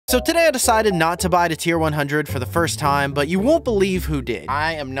So today I decided not to buy to tier 100 for the first time, but you won't believe who did.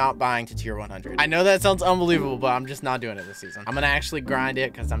 I am not buying to tier 100. I know that sounds unbelievable, but I'm just not doing it this season. I'm gonna actually grind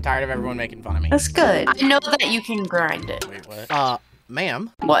it because I'm tired of everyone making fun of me. That's good. I know that you can grind it. Wait, what?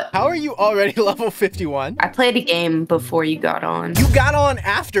 Ma'am? What? How are you already level 51? I played a game before you got on. You got on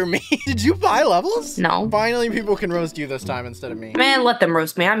after me. Did you buy levels? No. Finally, people can roast you this time instead of me. Man, let them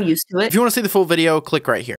roast me. I'm used to it. If you want to see the full video, click right here.